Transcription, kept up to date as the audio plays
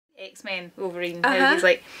X-Men Wolverine. How he's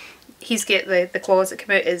like, he's got the claws that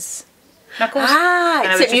come out his knuckles.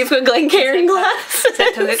 Except you've got Glencairn glass.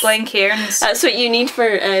 Except I've got Glencairns. That's what you need for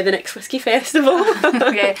the next whiskey festival.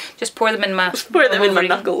 Yeah, just pour them in my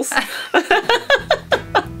knuckles.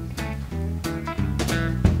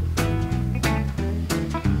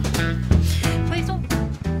 Please don't.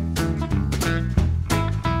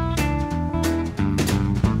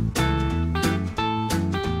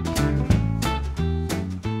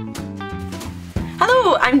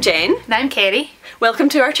 Hello, I'm Jen. And I'm Kerry. Welcome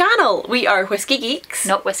to our channel. We are Whiskey Geeks.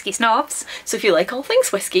 Not whiskey snobs. So if you like all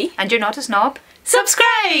things whiskey, And you're not a snob,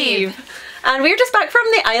 subscribe! And we're just back from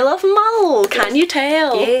the Isle of Mull, can you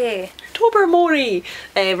tell? Yeah. Tobermory.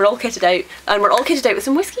 We're all kitted out, and we're all kitted out with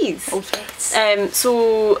some whiskies. Oh yes.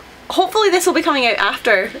 So hopefully this will be coming out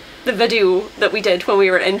after the video that we did when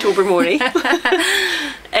we were in Tobermory.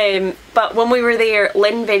 But when we were there,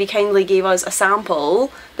 Lynn very kindly gave us a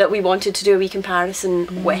sample that we wanted to do a wee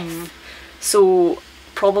comparison with. So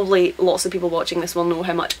probably lots of people watching this will know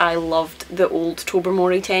how much I loved the old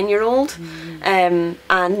Tobermory 10-year-old.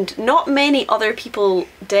 And not many other people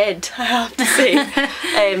did, I have to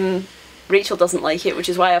say. Rachel doesn't like it, which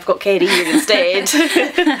is why I've got Kerry here instead.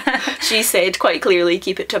 She said quite clearly,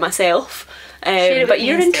 keep it to myself. But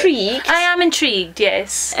you're intrigued. I am intrigued,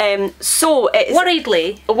 yes. So it's...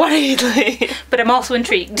 Worriedly. But I'm also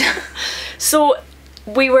intrigued. So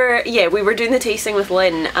we were doing the tasting with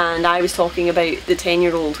Lynn, and I was talking about the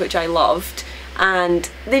 10-year-old, which I loved. And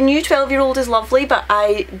the new 12-year-old is lovely, but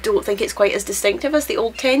I don't think it's quite as distinctive as the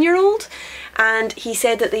old 10-year-old. And he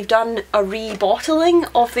said that they've done a rebottling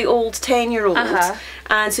of the old 10-year-old.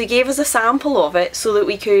 And so he gave us a sample of it so that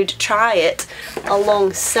we could try it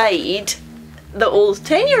alongside the old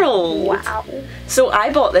 10-year-old. Wow. So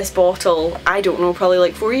I bought this bottle, I don't know, probably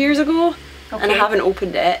like 4 years ago. And I haven't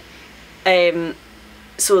opened it.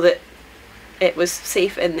 So that it was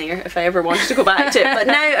safe in there if I ever wanted to go back to it. But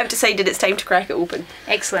now I've decided it's time to crack it open.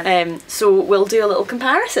 Excellent. So we'll do a little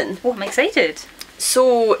comparison. Oh, I'm excited.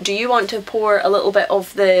 So do you want to pour a little bit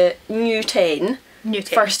of the new 10? New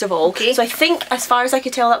 10. First of all. Okay. So I think, as far as I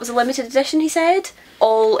could tell, that was a limited edition, he said.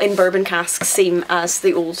 All in bourbon casks, same as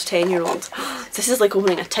the old 10-year-old. This is like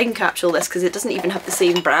opening a time capsule, this, because it doesn't even have the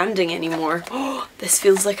same branding anymore. This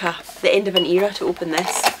feels like the end of an era to open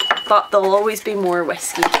this. But there'll always be more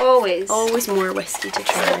whiskey. Always. Always more whiskey to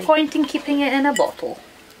try. What's the point in keeping it in a bottle?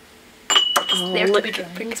 Oh, there to look, be it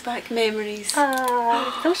drunk. brings back memories.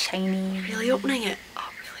 Ah, so shiny. Really opening it. Oh,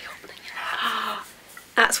 really opening it.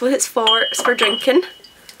 That's what it's for. It's for drinking.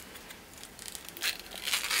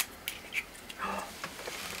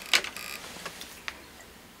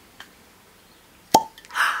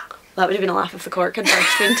 That would have been a laugh if the cork had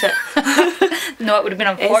burst, wouldn't it? No, it would have been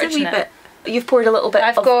unfortunate. It's a wee bit. You've poured a little bit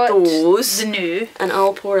I've of got those. the new. And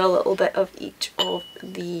I'll pour a little bit of each of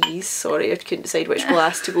these. Sorry, I couldn't decide which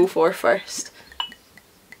glass to go for first.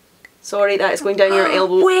 Sorry, that is going down your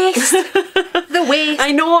elbow. Waste! The waste!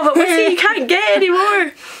 I know, but whiskey you can't get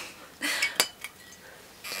anymore.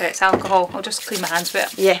 So it's alcohol. I'll just clean my hands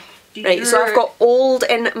with it. Yeah. Right, so I've got old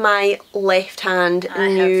in my left hand,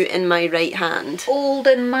 new in my right hand. Old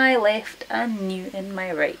in my left and new in my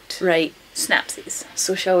right. Right. Snapsies.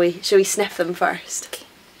 So shall we sniff them first? Okay.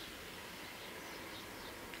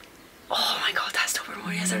 Oh my god, that's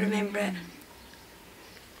Tobermory as I remember it.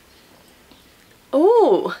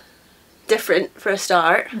 Oh, different for a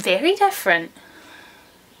start. Very different.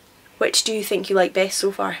 Which do you think you like best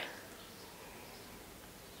so far?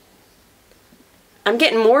 I'm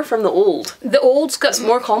getting more from the old. The old's got... It's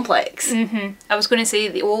more complex. I was going to say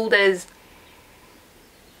the old is...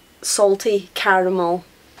 salty, caramel.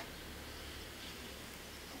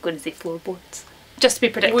 I'm going to say floorboards. Just to be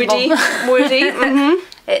predictable. Woody.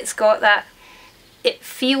 It's got that... It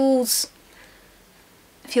feels...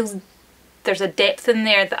 There's a depth in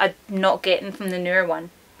there that I'm not getting from the newer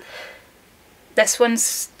one. This one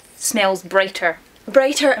smells brighter.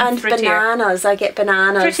 Brighter and fruitier. Bananas. I get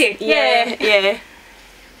bananas. Fruity. Yeah.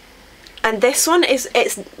 And this one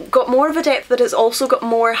it's got more of a depth, but it's also got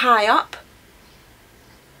more high up.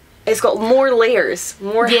 It's got more layers,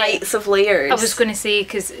 more heights of layers. I was going to say,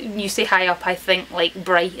 because you say high up, I think like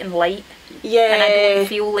bright and light. Yeah. And I don't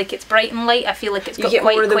feel like it's bright and light. I feel like it's got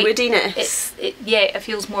quite more of the woodiness. It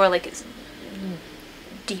feels more like it's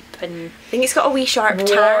deep and I think it's got a wee sharp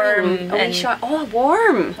tang.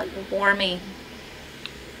 Warm. Like warmy.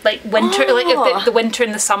 Like winter, like the winter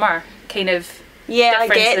and the summer kind of. Yeah, I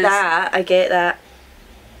get that.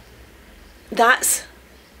 That's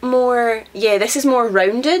more, this is more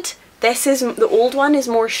rounded. The old one is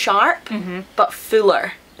more sharp, but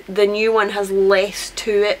fuller. The new one has less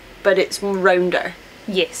to it, but it's rounder.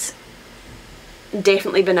 Yes.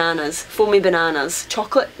 Definitely bananas. Foamy bananas.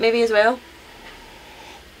 Chocolate maybe as well.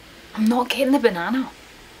 I'm not getting the banana.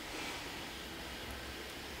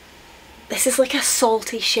 This is like a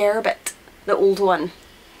salty sherbet, the old one.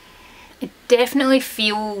 It definitely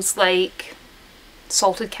feels like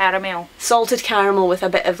salted caramel. Salted caramel with a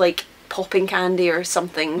bit of like popping candy or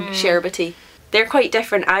something sherbety. They're quite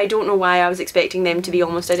different. I don't know why I was expecting them to be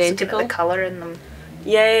almost identical. Look at the colour in them.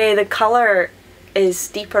 Yeah, the colour is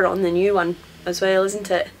deeper on the new one as well, isn't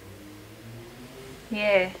it?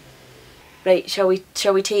 Yeah. Right, shall we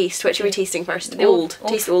taste? Which are we tasting first? The old.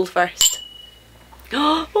 Taste old first.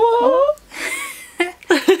 Oh!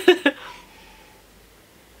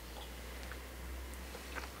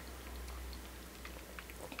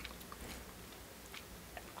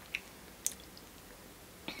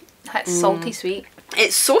 That's salty sweet.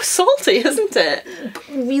 It's so salty, isn't it? But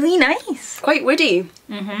really nice. Quite woody.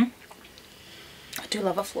 I do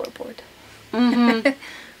love a floorboard.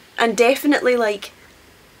 And definitely like,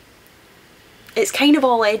 it's kind of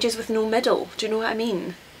all edges with no middle. Do you know what I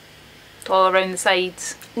mean? It's all around the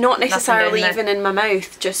sides. Not necessarily down even in my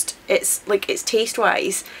mouth, just it's like, it's taste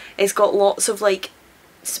wise, it's got lots of like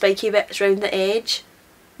spiky bits around the edge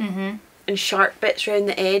and sharp bits around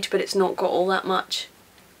the edge, but it's not got all that much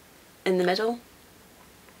in the middle.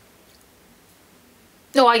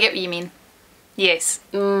 No, I get what you mean. Yes.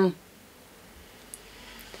 Shall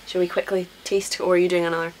we quickly taste, or are you doing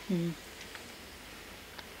another?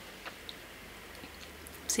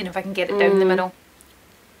 Seeing if I can get it down the middle.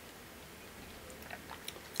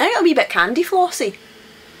 I think it'll be a bit candy flossy.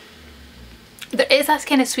 There is that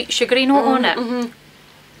kind of sweet sugary note on it.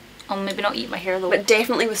 I'll maybe not eat my hair though. But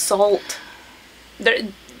definitely with salt.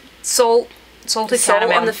 Salted Salt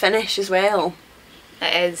caramel. on the finish as well.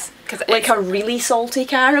 It is. Cause Like a really salty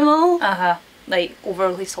caramel. Like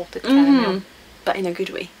overly salted caramel. But in a good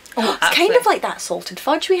way. Oh, it's kind of like that salted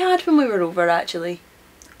fudge we had when we were over actually.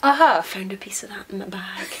 I found a piece of that in my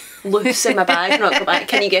bag. Loose in my bag, not go back.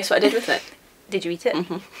 Can you guess what I did with it? Did you eat it?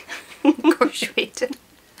 Of course you ate it.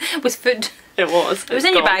 With food. It was. It was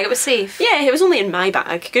in your bag, it was safe. Yeah, it was only in my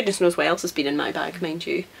bag. Goodness knows what else has been in my bag, mind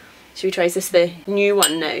you. Should we try this, the new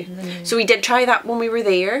one now? So we did try that when we were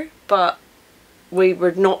there, but we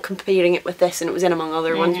were not comparing it with this, and it was in among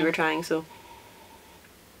other ones we were trying, so.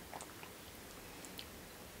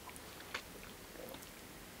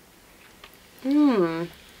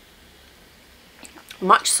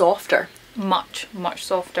 Much softer. Much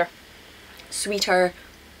softer. Sweeter,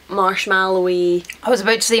 marshmallowy. I was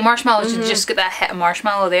about to say marshmallows, you just get that hit of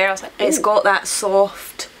marshmallow there. I was like, It's got that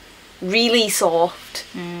soft, really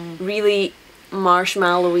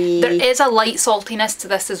marshmallowy. There is a light saltiness to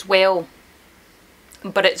this as well,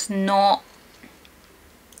 but it's not.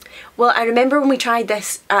 Well, I remember when we tried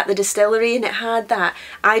this at the distillery and it had that.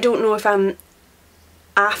 I don't know if I'm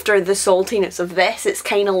after the saltiness of this. It's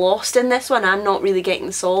kind of lost in this one. I'm not really getting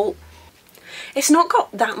the salt. It's not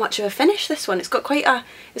got that much of a finish, this one. It's got quite a,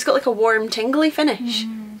 it's got like a warm, tingly finish.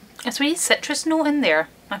 It's a wee citrus note in there,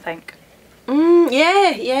 I think.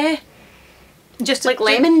 Yeah. Just like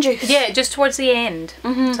lemon juice. Yeah, just towards the end.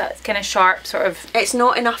 So it's kind of sharp, sort of. It's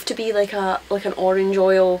not enough to be like an orange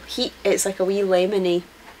oil heat. It's like a wee lemony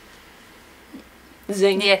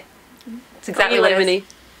zing. Yeah, it's exactly what lemony.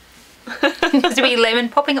 it is. There's a wee lemon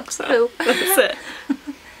popping up the pool. That's it.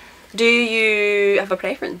 Do you have a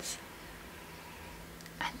preference?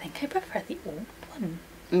 I think I prefer the old one.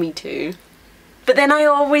 Me too. But then I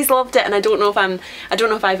always loved it, and I don't know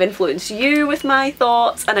if I've influenced you with my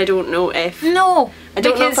thoughts, and I don't know if I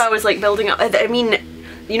don't know if I was like building up. I mean,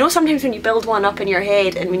 you know, sometimes when you build one up in your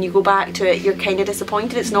head and when you go back to it, you're kind of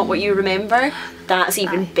disappointed it's not what you remember. That's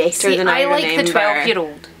even better than I remember. I like the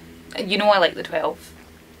 12-year-old. You know, I like the 12.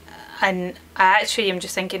 And I actually am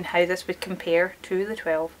just thinking how this would compare to the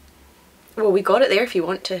 12. Well, we got it there if you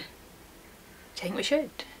want to. Do you think we should?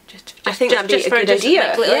 I think that'd be a good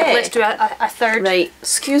idea. Yeah. Let's do a third. Right,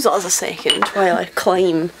 excuse us a second while I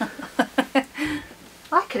climb.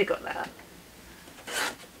 I could have got that.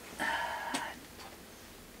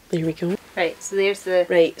 There we go. Right, so there's the...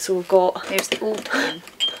 Right, so we've got... There's the old 10.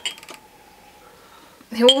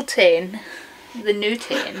 The old 10. The new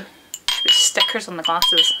 10. With stickers on the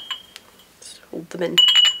glasses. Just hold them in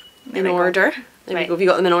There order. There we go. Have you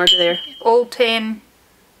got them in order there? Old 10.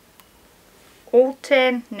 Old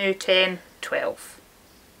 10, new 10, 12.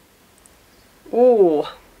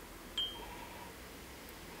 Oh.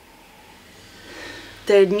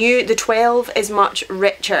 The 12 is much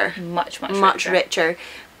richer. Much richer.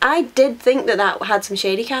 I did think that had some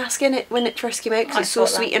sherry cask in it when it first came out because it's so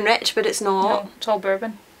sweet and rich, but it's not. No, it's all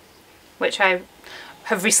bourbon. Which I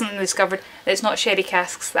have recently discovered that it's not sherry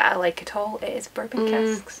casks that I like at all, it is bourbon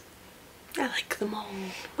casks. I like them all.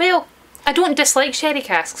 Well, I don't dislike sherry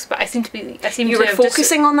casks, but you were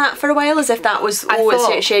focusing on that for a while as if that was, it's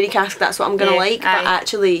a sherry cask, that's what I'm going to like, but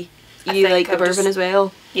actually you like the bourbon as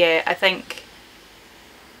well. Yeah, I think...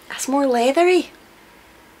 That's more leathery.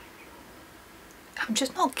 I'm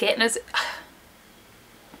just not getting as...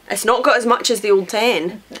 It's not got as much as the Old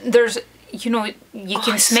 10. There's, you know, you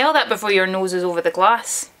can smell that before your nose is over the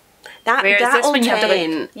glass. Whereas this Old one you have to,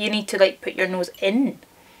 10, like, you need to, like, put your nose in.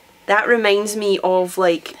 That reminds me of,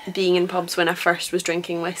 like, being in pubs when I first was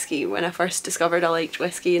drinking whiskey, when I first discovered I liked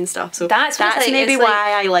whiskey and stuff. So that's maybe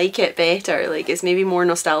why I like it better. Like, it's maybe more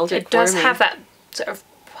nostalgic for me. It does have that sort of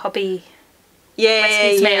pubby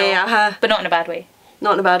whiskey smell, but not in a bad way.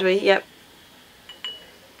 Not in a bad way, yep.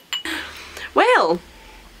 Well,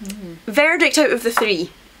 verdict out of the 3.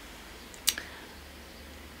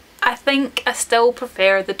 I think I still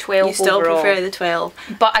prefer the 12 You still overall. prefer the 12.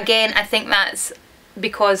 But again, I think that's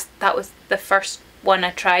because that was the first one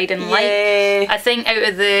I tried and liked. I think out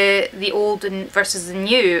of the old versus the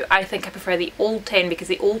new, I think I prefer the old 10 because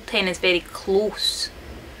the old 10 is very close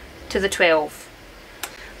to the 12.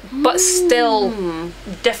 But still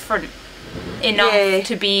different enough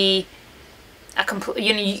to be a complete...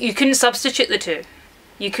 You know, you couldn't substitute the two.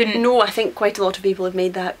 You couldn't... No, I think quite a lot of people have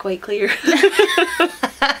made that quite clear.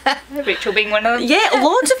 Rachel being one of them. Yeah,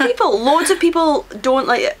 loads of people don't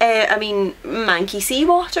like, I mean, manky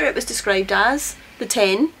seawater it was described as, the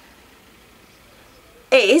 10.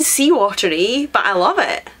 It is seawatery, but I love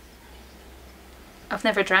it. I've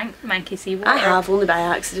never drank manky seawater. I have, only by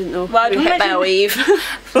accident though. Well, I don't hit by a wave.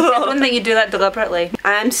 I don't think you do that deliberately.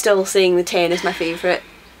 I'm still saying the 10 is my favourite.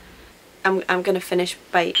 I'm going to finish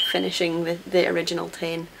by finishing the original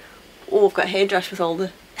 10. Oh, I've got a head rush with all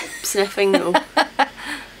the sniffing though.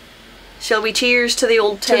 Shall we cheers to the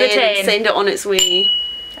old 10 and send it on its way?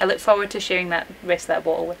 I look forward to sharing that rest of that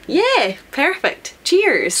bottle with you. Yeah, perfect.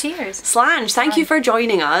 Cheers. Cheers. Slange, thank you for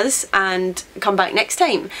joining us, and come back next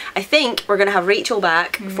time. I think we're going to have Rachel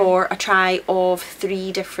back for a try of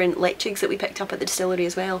 3 different lechigs that we picked up at the distillery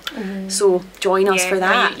as well. So join us for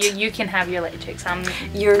that. You can have your lechigs.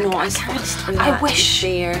 You're not as fussed for that. I wish.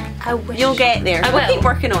 I wish. You'll get there. We'll keep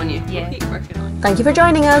working on you. Yeah. We'll keep working on you. Thank you for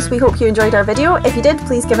joining us. We hope you enjoyed our video. If you did,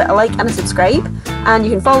 please give it a like and a subscribe. And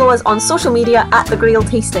you can follow us on social media at The Grail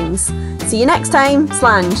Tastings. See you next time.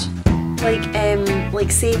 Slange.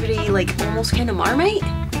 Like savoury, like almost kind of Marmite.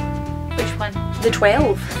 Which one? The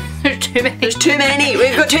 12. There's too many. There's too many.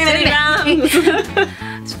 We've got too many drams.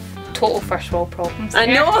 It's total first world problems. I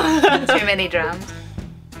know. Too many drams.